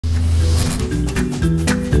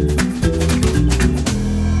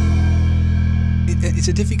It's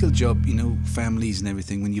a difficult job, you know, families and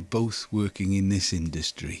everything, when you're both working in this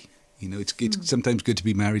industry. You know, it's sometimes good to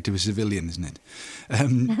be married to a civilian, isn't it?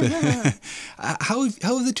 But, how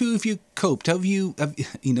have the two of you coped? Have you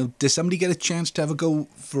know, does somebody get a chance to have a go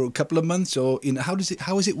for a couple of months, or how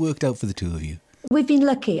has it worked out for the two of you? We've been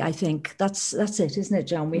lucky, I think. That's it, isn't it,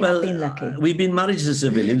 John? Have been lucky. We've been married to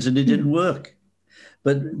civilians and it didn't work.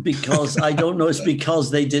 But because, I don't know, it's because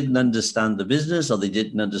they didn't understand the business, or they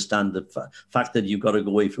didn't understand the fact that you've got to go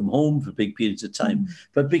away from home for big periods of time.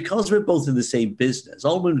 But because we're both in the same business,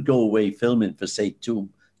 Olwen would go away filming for, say, two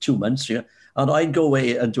months, and I'd go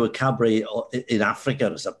away and do a cabaret in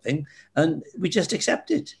Africa or something, and we just accept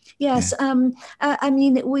it. Yes, I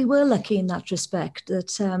mean, we were lucky in that respect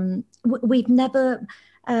that we've never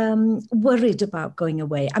worried about going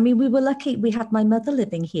away. I mean, we were lucky. We had my mother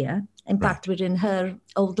living here. In fact, we're in her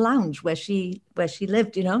old lounge where she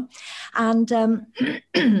lived, you know, and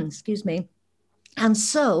excuse me. And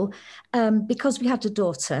so, because we had a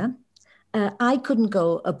daughter, I couldn't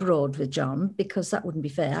go abroad with John because that wouldn't be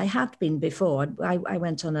fair. I had been before. I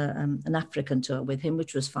went on an African tour with him,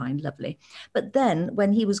 which was fine, lovely. But then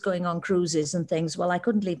when he was going on cruises and things, well, I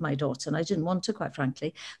couldn't leave my daughter, and I didn't want to, quite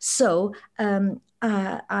frankly. So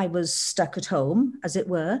I was stuck at home, as it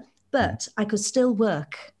were, but I could still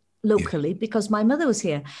work locally because my mother was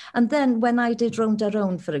here. And then when I did Rome da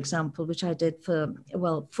Rome, for example, which I did for,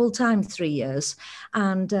 well, full-time 3 years,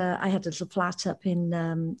 and I had a little flat up in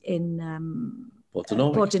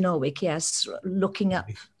Porto-Norwick, yes, looking up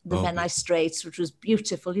the Menai Straits, which was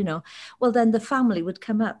beautiful, you know. Well, then the family would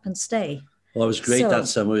come up and stay. Well, it was great that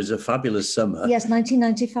summer. It was a fabulous summer. Yes,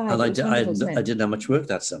 1995. And I didn't have much work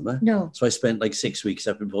that summer. No. So I spent like 6 weeks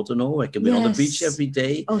up in Porto-Norwick, and we were on the beach every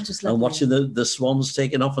day. Oh, it was lovely. And watching the swans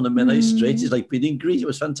taking off on the Menai Straits. It's like being in Greece. It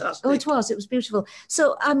was fantastic. Oh, it was. It was beautiful.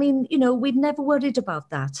 So, I mean, you know, we'd never worried about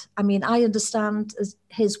that. I mean, I understand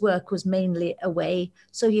his work was mainly away,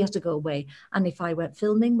 so he had to go away. And if I went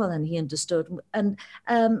filming, well, then he understood. And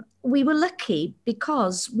we were lucky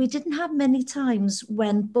because we didn't have many times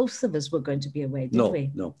when both of us were going to be away, did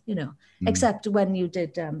we? No. You know, except when we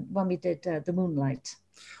did The Moonlight.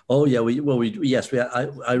 Oh yeah,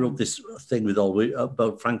 I wrote this thing with Olwen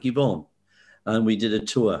about Frankie Vaughan, and we did a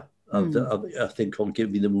tour of a thing called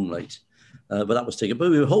Give Me the Moonlight. But that was taken.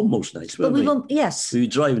 But we were home most nights, weren't we? Yes. We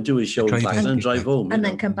would drive and do a show back and then drive home. And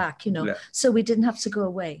then come back, you know. Yeah. So we didn't have to go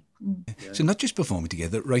away. Yeah. So not just performing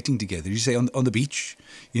together, writing together. You say on the beach,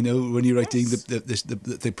 you know, when you're writing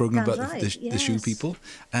the program about the shoe people.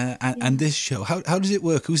 And this show, how does it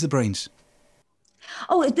work? Who's the brains?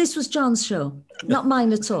 Oh, this was John's show, not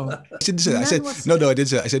mine at all. I didn't say that. I said, no, I did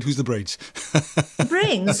say that. I said, who's the brains? The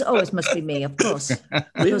brains? Oh, it must be me, of course.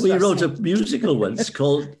 We wrote a musical once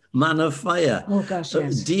called Man of Fire. Oh, gosh,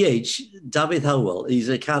 yes. David Howell, he's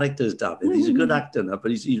a character as David. He's a good actor now,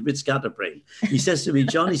 but he's a bit scatterbrained. He says to me,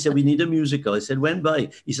 John, he said, we need a musical. I said, when by?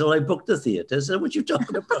 He said, well, I booked the theatre. I said, what are you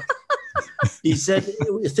talking about? He said,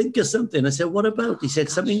 think of something. I said, what about? He said,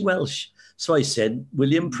 something Welsh. So I said,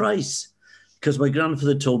 William Price. Because my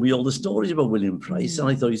grandfather told me all the stories about William Price, and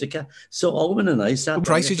I thought he's a cat. So Olwen and I sat.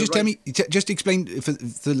 Price, just tell me, just explain for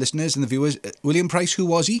the listeners and the viewers. William Price, who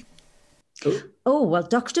was he? Oh, well,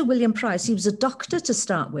 Dr. William Price. He was a doctor to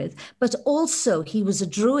start with, but also he was a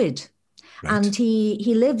druid. Right. And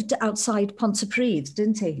he lived outside Pontypridd,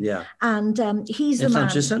 didn't he? Yeah. And he's the man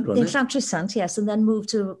in Llantrisant, yes, and then moved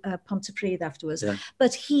to Pontypridd afterwards. Yeah.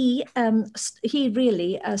 But he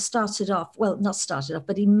really started off. Well, not started off,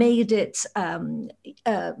 but he made it.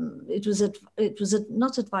 It was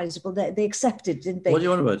not advisable. They accepted, didn't they? What do you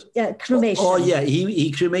want about? Yeah, cremation. Oh yeah,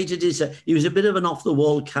 he cremated his. He was a bit of an off the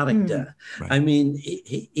wall character. Right. I mean,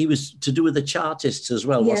 he was to do with the Chartists as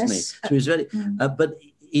well, wasn't he? So he was very, but.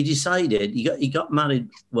 He decided, he got married,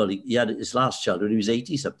 well, he had his last child when he was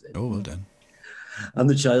 80-something. Oh, well done. And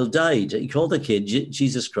the child died. He called the kid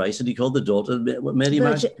Jesus Christ, and he called the daughter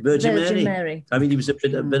Virgin Mary. I mean, he was a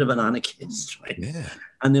bit of an anarchist, right? Yeah.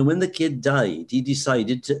 And then when the kid died, he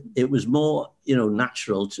decided it was more, you know,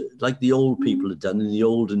 natural, to, like the old people had done in the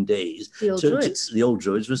olden days. The old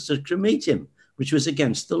druids was to cremate him, which was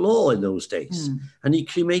against the law in those days. And he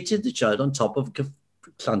cremated the child on top of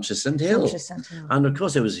Llantrisant Hill. And of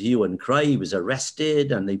course, there was hue and cry. He was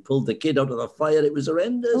arrested, and they pulled the kid out of the fire. It was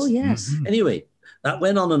horrendous. Oh, yes. Anyway, that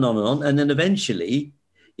went on and on and on. And then eventually,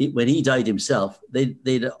 when he died himself, they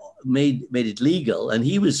made it legal, and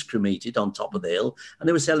he was cremated on top of the hill, and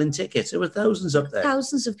they were selling tickets. There were thousands up there.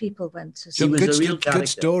 Thousands of people went to see. So good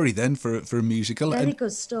story then for a musical. Very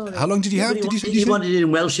good story. How long did you have? He wanted it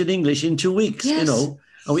in Welsh and English in 2 weeks, you know.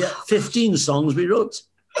 And we had 15 songs we wrote.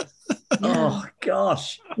 Oh,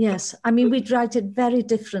 gosh. Yes. I mean, we'd write it very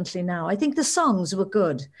differently now. I think the songs were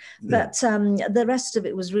good, but the rest of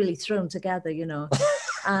it was really thrown together, you know.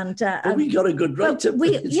 And we got a good writer.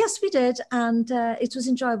 Yes, we did. And it was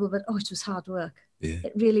enjoyable, but it was hard work. Yeah.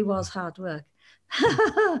 It really was hard work.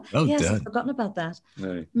 Well yes, done. I've forgotten about that.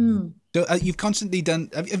 Right. So you've constantly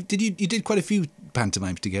done. You did quite a few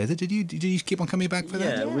pantomimes together. Did you keep on coming back for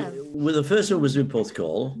that? Yeah. Well, the first one was in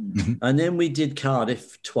Porthcawl, and then we did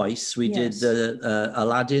Cardiff twice. We did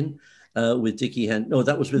Aladdin with Dickie Henderson. No,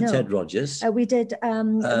 that was with Ted Rogers. We did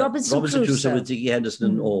Robinson Crusoe with Dickie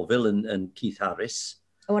Henderson and Orville and Keith Harris.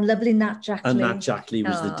 Oh, and lovely Nat Jackley. And Nat Jackley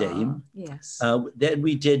was the dame. Yes. Then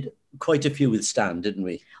we did quite a few with Stan, didn't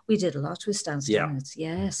we? We did a lot with Stan Stannett,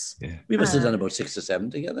 yes. Yeah. We must have done about 6 or 7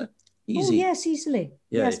 together. Easy. Oh, yes, easily.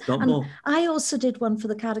 Yeah, yes. If not and more. I also did one for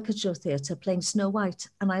the Caricature Theatre, playing Snow White,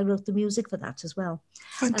 and I wrote the music for that as well.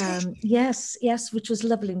 Fantastic. Yes, which was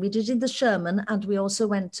lovely. We did it in the Sherman, and we also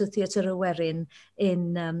went to Theatre Owerin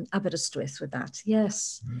in Aberystwyth with that.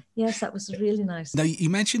 Yes, that was really nice. Now, you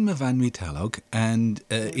mentioned Myfanwy Talog, and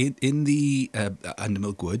in the Under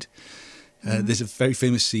Milk Wood, there's a very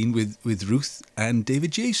famous scene with Ruth and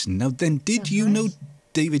David Jason. Now, then, did you know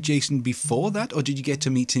David Jason before that, or did you get to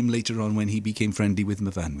meet him later on when he became friendly with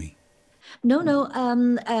Myfanwy? No.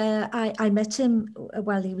 I met him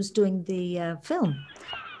while he was doing the film.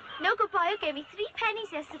 No good boy who gave me 3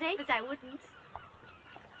 pennies yesterday, but I wouldn't.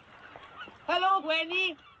 Hello,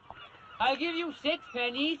 Gwenny. I'll give you 6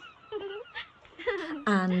 pennies.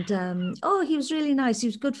 And he was really nice. He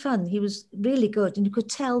was good fun. He was really good, and you could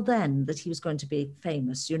tell then that he was going to be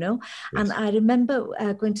famous, you know. Yes. And I remember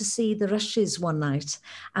going to see the Rushes one night,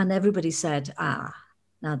 and everybody said,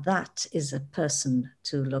 now that is a person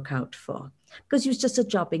to look out for, because he was just a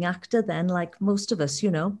jobbing actor then, like most of us,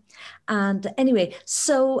 you know. And anyway,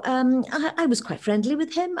 so I was quite friendly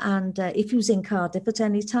with him, and if he was in Cardiff at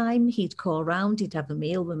any time, he'd call round, he'd have a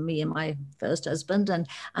meal with me and my first husband,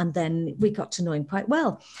 and then we got to know him quite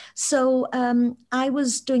well. So I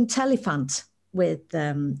was doing Telephant with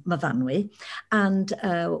Myfanwy, and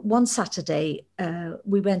one Saturday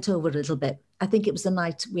we went over a little bit. I think it was the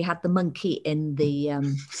night we had the monkey in the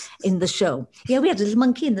show. Yeah, we had a little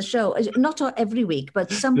monkey in the show. Not every week,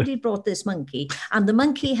 but somebody brought this monkey, and the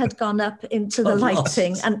monkey had gone up into the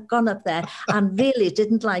lighting and gone up there and really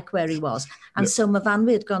didn't like where he was. And so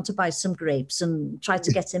Myfanwy had gone to buy some grapes and tried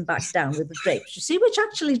to get him back down with the grapes, you see, which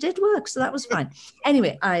actually did work. So that was fine.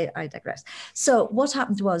 Anyway, I digress. So what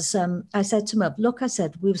happened was I said to Mub, look, I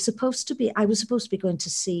said, I was supposed to be going to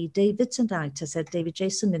see David tonight. I said, David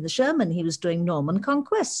Jason in the Sherman, he was doing Norman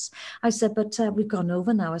Conquests. I said, but we've gone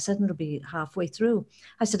over now. I said, and it'll be halfway through.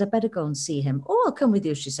 I said, I better go and see him. Oh, I'll come with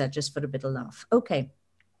you, she said, just for a bit of laugh. Okay.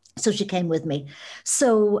 So she came with me.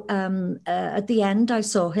 So at the end, I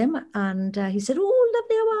saw him, and he said, oh,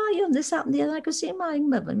 lovely, how are you? And this, that, and the other. I could see my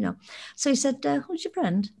mother, you know. So he said, who's your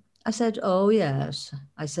friend? I said, oh, yes.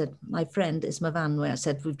 I said, my friend is Myfanwy. I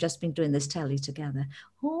said, we've just been doing this telly together.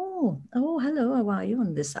 Oh, hello, how are you?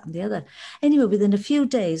 And this, that, and the other. Anyway, within a few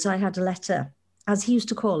days, I had a letter, as he used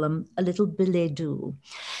to call them, a little billet doux.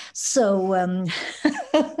 So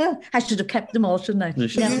I should have kept them all, shouldn't I?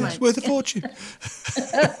 Yeah, it's worth a fortune.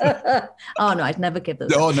 Oh, no, I'd never give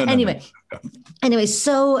those. No. Anyway,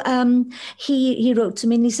 so he wrote to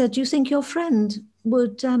me and he said, do you think your friend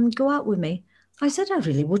would go out with me? I said, I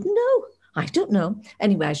really wouldn't know. I don't know.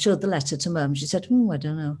 Anyway, I showed the letter to Mum. She said, I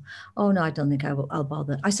don't know. Oh, no, I don't think I'll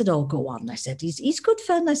bother. I said, oh, go on. I said, he's good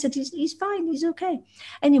fun. I said, he's fine. He's okay.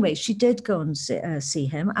 Anyway, she did go and see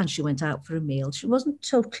him, and she went out for a meal. She wasn't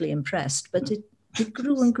totally impressed, but it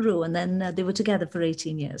grew and grew, and then they were together for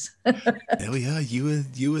 18 years. There we are.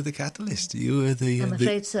 You were the catalyst. You were the... I'm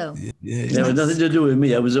afraid so. Yeah. It had nothing to do with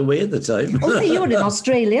me. I was away at the time. Oh, you were in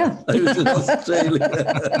Australia. I was in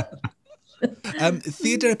Australia.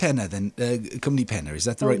 Theatre Penna, then, Cwmni Penna, is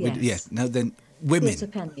that the right way? Yeah. Now then, women.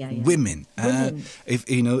 Women.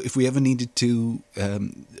 If we ever needed to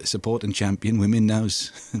support and champion women,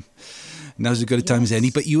 now's as good a time as any.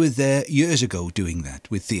 But you were there years ago doing that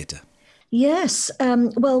with theatre. Yes.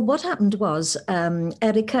 Well, what happened was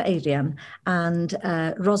Erica Arian and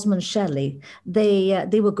Rosamund Shelley,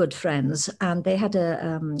 they were good friends, and they had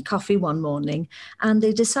a coffee one morning, and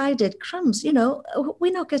they decided, crumbs,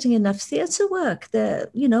 we're not getting enough theatre work there,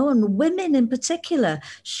 and women in particular,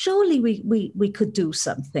 surely we could do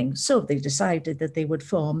something. So they decided that they would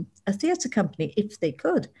form a theatre company if they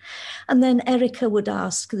could. And then Erica would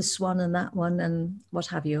ask this one and that one and what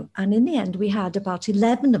have you. And in the end, we had about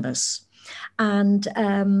 11 of us. And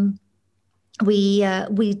we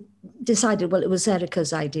decided, well, it was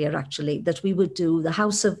Erica's idea actually, that we would do the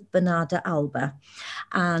House of Bernarda Alba,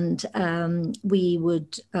 and we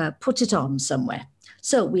would put it on somewhere.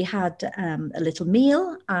 So we had a little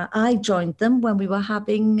meal. I joined them when we were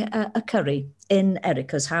having a curry in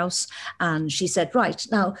Erica's house. And she said, right,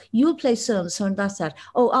 now you'll play so-and-so and that.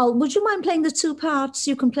 Oh, would you mind playing the two parts?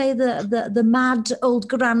 You can play the mad old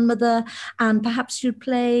grandmother, and perhaps you'd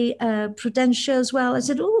play Prudentia as well. I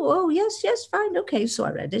said, oh, yes, fine. Okay, so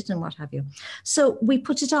I read it and what have you. So we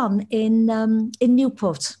put it on in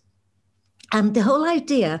Newport. And the whole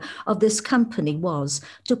idea of this company was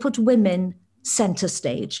to put women center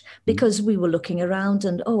stage, because we were looking around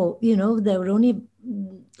and, there were only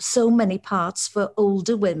so many parts for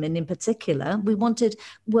older women in particular. We wanted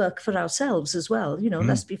work for ourselves as well,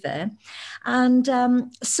 let's be fair. And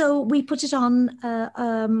so we put it on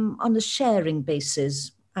a sharing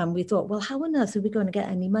basis. And we thought, well, how on earth are we going to get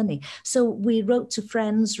any money? So we wrote to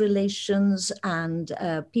friends, relations, and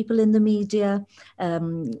people in the media,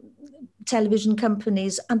 television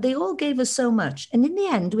companies, and they all gave us so much. And in the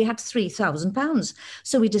end, we had £3,000.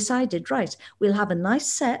 So we decided, right, we'll have a nice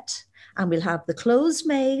set and we'll have the clothes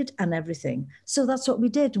made and everything. So that's what we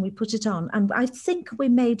did, and we put it on. And I think we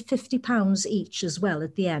made £50 each as well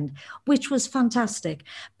at the end, which was fantastic.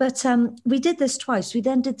 But we did this twice. We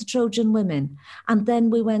then did the Trojan Women, and then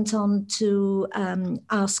we went on to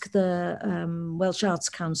ask the Welsh Arts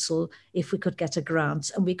Council if we could get a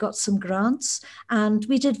grant, and we got some grants, and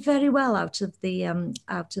we did very well out of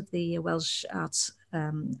the Welsh Arts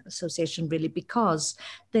Association, really, because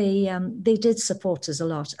they did support us a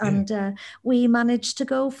lot, and we managed to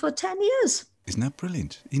go for 10 years. Isn't that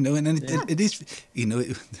brilliant? It is.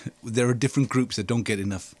 There are different groups that don't get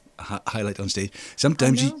enough highlight on stage.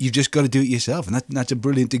 Sometimes you've just got to do it yourself, and that's a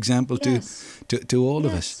brilliant example to all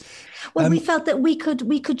of us. Well, we felt that we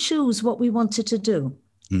could choose what we wanted to do,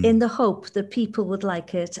 in the hope that people would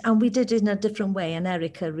like it. And we did it in a different way. And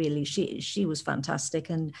Erica, really, she was fantastic,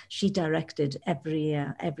 and she directed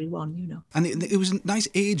everyone, And it was a nice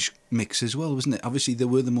age mix as well, wasn't it? Obviously, there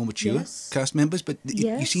were the more mature cast members, but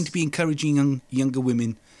you seem to be encouraging younger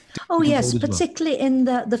women. Oh, yes, particularly in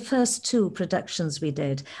the first two productions we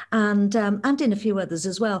did, and in a few others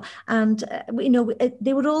as well. And,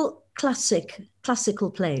 they were all classical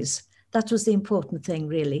plays. That was the important thing,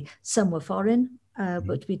 really. Some were foreign,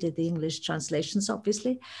 but we did the English translations,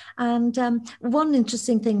 obviously. And one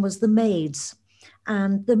interesting thing was The Maids.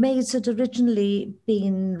 And The Maids had originally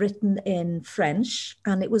been written in French,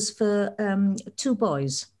 and it was for two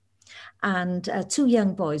boys, and two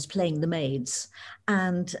young boys playing the maids.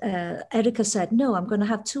 And Erica said, no, I'm going to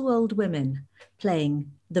have two old women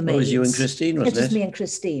playing the maids. It was you and Christine, wasn't it? It was me and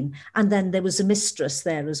Christine. And then there was a mistress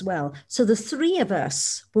there as well. So the three of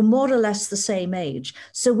us were more or less the same age.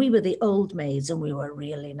 So we were the old maids, and we were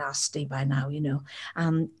really nasty by now,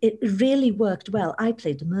 It really worked well. I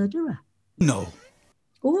played the murderer. No.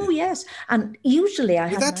 Oh, yes. And usually I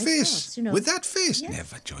have that nice face. Thoughts, With that face? Yes.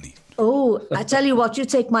 Never, Johnny. Oh, I tell you what, you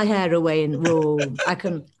take my hair away and I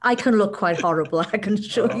can look quite horrible, I can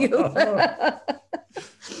show you.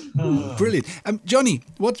 Brilliant. Johnny,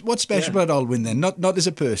 what's special about Olwen then? Not as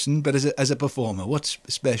a person, but as a performer. What's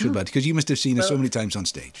special about it? Because you must have seen her so many times on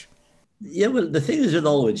stage. Yeah, well, the thing is with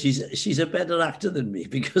Olwen, she's a better actor than me,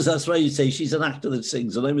 because that's why you say she's an actor that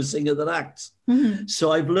sings and I'm a singer that acts. Mm-hmm.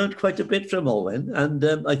 So I've learned quite a bit from Olwen,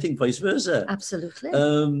 and I think vice versa. Absolutely.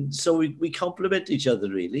 So we complement each other,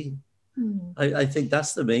 really. Mm. I think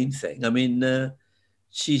that's the main thing. I mean,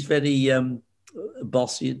 she's very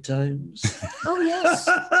bossy at times. Oh, yes.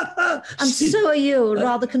 And so are you,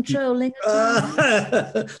 rather controlling at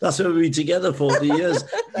times. That's why we've been together 40 years.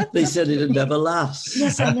 They said it'd never last.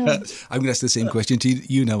 Yes, I know. I'm going to ask the same question to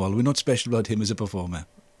you now, Olwen. What's special about him as a performer?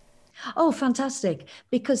 Oh, fantastic.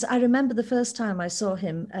 Because I remember the first time I saw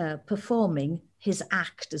him performing his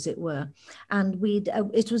act, as it were. And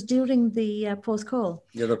it was during the Fourth Call.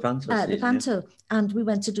 Yeah, the Panto. The Panto. Yeah. And we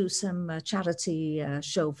went to do some charity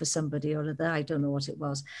show for somebody or other. I don't know what it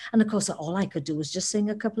was. And of course, all I could do was just sing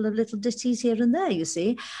a couple of little ditties here and there, you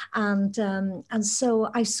see. And so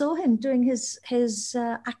I saw him doing his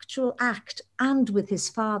actual act, and with his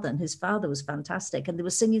father. And his father was fantastic. And they were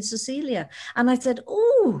singing Cecilia. And I said,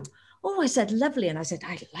 oh, I said, lovely. And I said,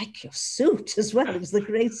 I like your suit as well. It was the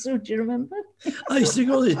great suit, do you remember? I used to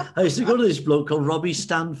go to this bloke called Robbie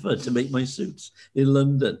Stanford to make my suits in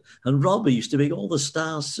London. And Robbie used to make all the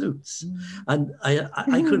star suits. And I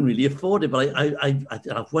couldn't really afford it, but I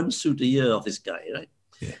have one suit a year off this guy, right?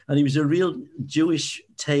 Yeah. And he was a real Jewish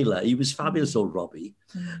tailor. He was fabulous, old Robbie.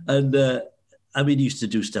 And he used to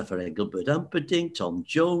do stuff for Engelbert Humperdinck, Tom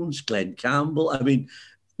Jones, Glenn Campbell. I mean,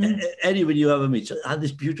 anyone you ever meet, I had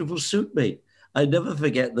this beautiful suit made. I never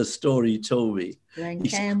forget the story he told me.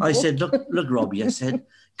 I said, look, Robbie. I said,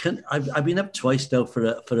 I've been up twice now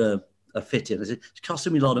for a fitting. I said, it's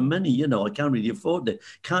costing me a lot of money. You know, I can't really afford it.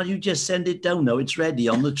 Can't you just send it down now? It's ready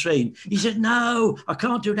on the train. He said, no, I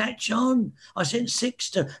can't do that, John. I sent 6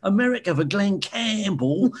 to America for Glenn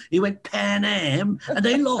Campbell. He went Pan Am, and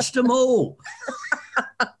they lost them all.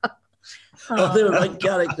 Oh, they were like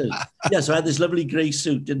characters. Yeah, so I had this lovely grey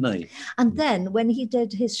suit, didn't I? And then when he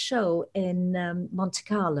did his show in Monte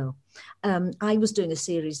Carlo, I was doing a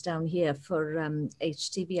series down here for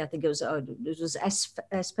HTV. I think it was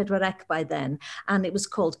S4C by then, and it was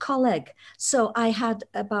called Coleg. So I had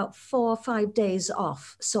about 4 or 5 days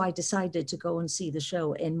off. So I decided to go and see the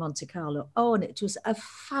show in Monte Carlo. Oh, and it was a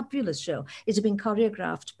fabulous show. It had been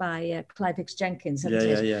choreographed by Clive Hicks-Jenkins.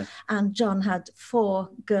 Yeah. And John had 4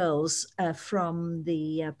 girls from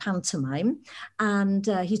the pantomime, and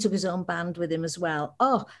he took his own band with him as well.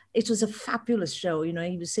 Oh, it was a fabulous show. You know,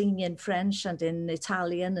 he was singing in French and in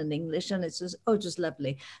Italian and English, and it was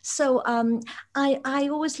lovely. So I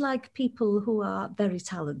always like people who are very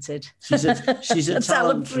talented. She's a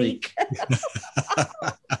talent freak.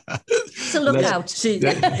 So look out. See,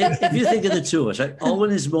 if you think of the two of us, right?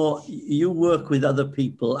 Olwen is more, you work with other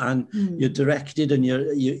people and you're directed and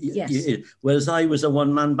you whereas I was a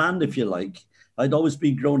one-man band, if you like. I'd always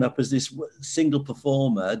been grown up as this single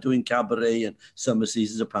performer doing cabaret and summer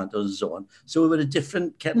seasons of pantos and so on. So we were a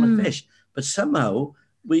different kettle of fish. But somehow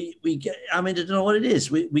we get, I mean, I don't know what it is.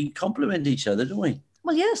 We complement each other, don't we?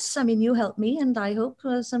 Well, yes. I mean, you help me, and I hope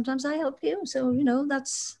sometimes I help you. So, you know,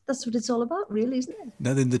 that's what it's all about, really, isn't it?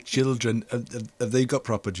 Now then, the children, have they got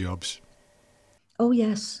proper jobs? Oh,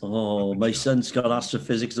 yes. Oh, my son's got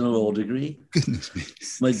astrophysics and a law degree. Goodness me.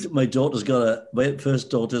 My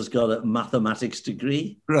first daughter's got a mathematics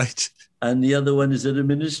degree. Right. And the other one is an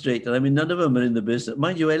administrator. I mean, none of them are in the business.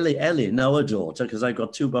 Mind you, Ellen, our daughter, because I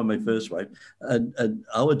got 2 by my first wife, and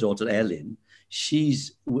our daughter, Ellen,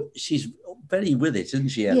 she's very with it, isn't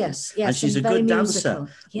she, Ellen? Yes. And she's a good musical. dancer.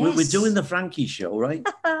 Yes. We're doing the Frankie show, right?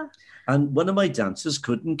 And one of my dancers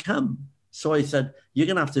couldn't come. So I said, you're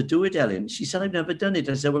going to have to do it, Ellen. She said, I've never done it.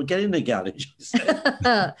 I said, well, get in the garage.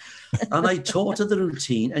 And I taught her the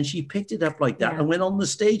routine, and she picked it up like that and went on the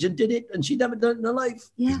stage and did it. And she'd never done it in her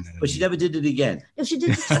life. Yeah. But she never did it again. No, she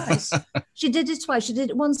did it twice. She did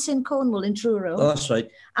it once in Cornwall, in Truro. Oh, that's right.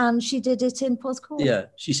 And she did it in Porthcawl. Yeah.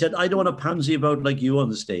 She said, I don't want a pansy about like you on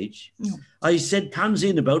the stage. No. I said, pansy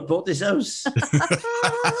in about bought this house.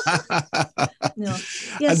 No.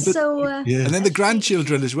 Yes, and then the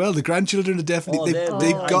grandchildren as well. The grandchildren are definitely,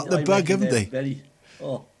 they've got the bug, haven't they?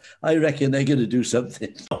 I reckon they're going to do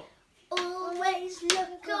something. Always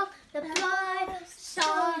look on the bright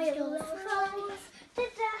side of life.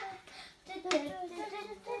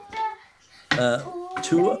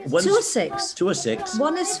 2 or 6. 2 or 6.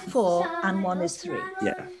 1 is 4 and 1 is 3.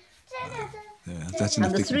 Yeah. That's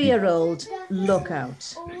and the 3-year-old, look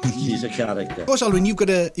out. She's a character. Of course, Olwen, you've got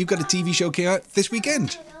a TV show coming out this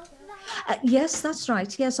weekend. Yes, that's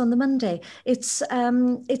right. Yes, on the Monday. It's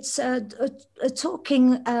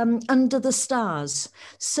talking under the stars.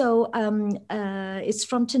 So it's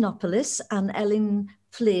from Tinopolis, and Ellen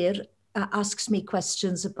Fleer asks me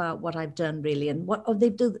questions about what I've done, really, and they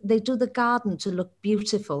do the garden to look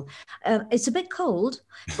beautiful. It's a bit cold,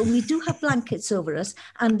 but we do have blankets over us,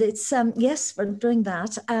 and it's yes, we're doing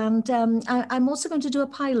that. And I'm also going to do a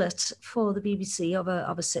pilot for the BBC of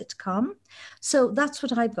a sitcom. So that's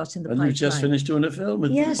what I've got in the pipeline. And you just finished doing a film.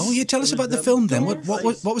 Yes. Oh, yeah. Tell us about the film then. What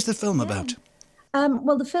was the film about?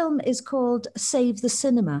 Well, the film is called Save the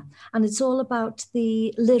Cinema, and it's all about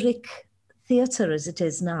the lyric theatre as it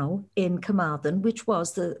is now in Carmarthen, which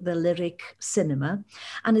was the lyric cinema.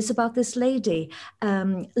 And it's about this lady,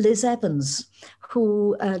 Liz Evans,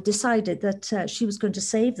 who decided that she was going to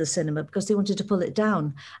save the cinema because they wanted to pull it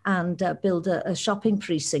down and build a shopping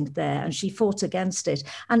precinct there. And she fought against it.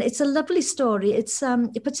 And it's a lovely story. It's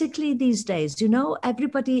particularly these days, you know,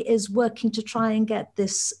 everybody is working to try and get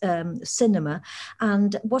this cinema.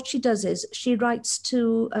 And what she does is she writes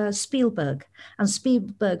to Spielberg, and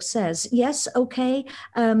Spielberg says, yes, okay,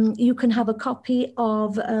 you can have a copy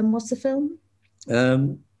of, what's the film?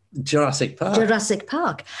 Jurassic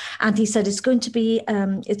Park. And he said it's going to be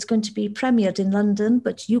premiered in London,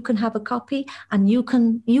 but you can have a copy and you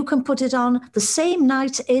can put it on the same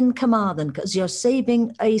night in Carmarthen because you're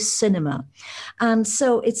saving a cinema. And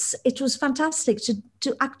so it was fantastic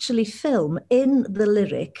to actually film in the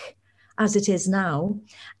lyric as it is now.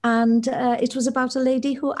 And it was about a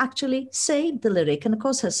lady who actually saved the lyric. And of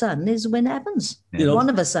course, her son is Wyn Evans, one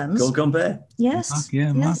of her sons. Go compare. Yes. Mark,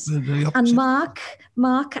 yes. Mark, and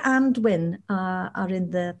Mark and Wyn are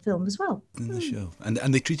in the film as well. In the show. And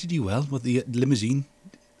they treated you well with the limousine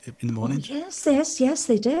in the morning? Oh, yes,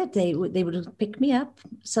 they did. They would pick me up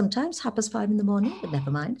sometimes 5:30 in the morning, but never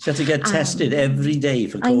mind. You had to get tested every day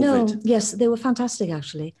for COVID. I know. Yes, they were fantastic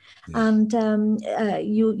actually, and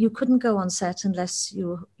you couldn't go on set unless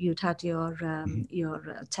you'd had your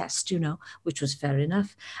test, which was fair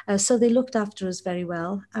enough. So they looked after us very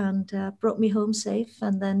well and brought me home safe.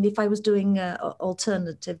 And then if I was doing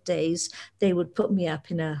alternative days, they would put me up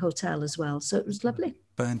in a hotel as well. So it was lovely.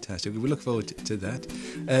 Fantastic. We look forward to that.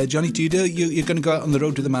 Johnny Tudor, you're going to go out on the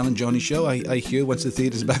road to the Mal and Johnny show, I hear, once the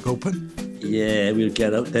theatres are back open? Yeah, we'll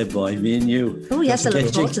get out there, boy, me and you. Oh, yes, I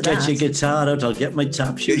look forward to that. Get your guitar out, I'll get my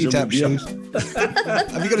tap shoes. Get your tap shoes.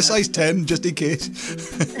 Have you got a size 10, just in case?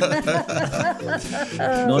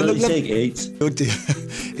 No, let me take 8. Oh dear.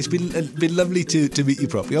 It's been lovely to meet you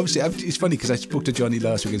properly. Obviously, it's funny because I spoke to Johnny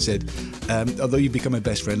last week and said, although you've become my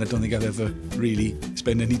best friend, I don't think I've ever really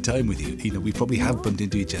spent any time with you. We probably have bumped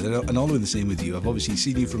into each other, and Olwen the same with you. I've obviously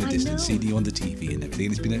seen you from a distance, seen you on the TV and everything.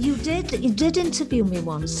 And it's been You did interview me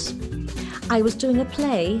once. I was doing a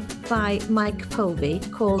play by Mike Povey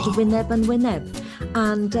called Wyneb and Wyneb,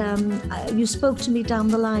 and you spoke to me down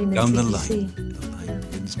the line. Down the TBC.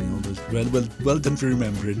 line. Well done for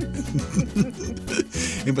remembering.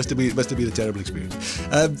 It must have been a terrible experience.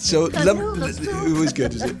 It was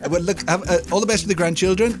good. Was it? Well, look, all the best for the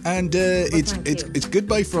grandchildren, and it's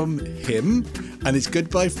goodbye from him, and it's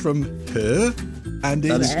goodbye from her, and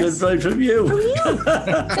it's goodbye from you.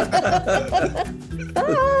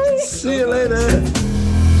 Bye. See you later.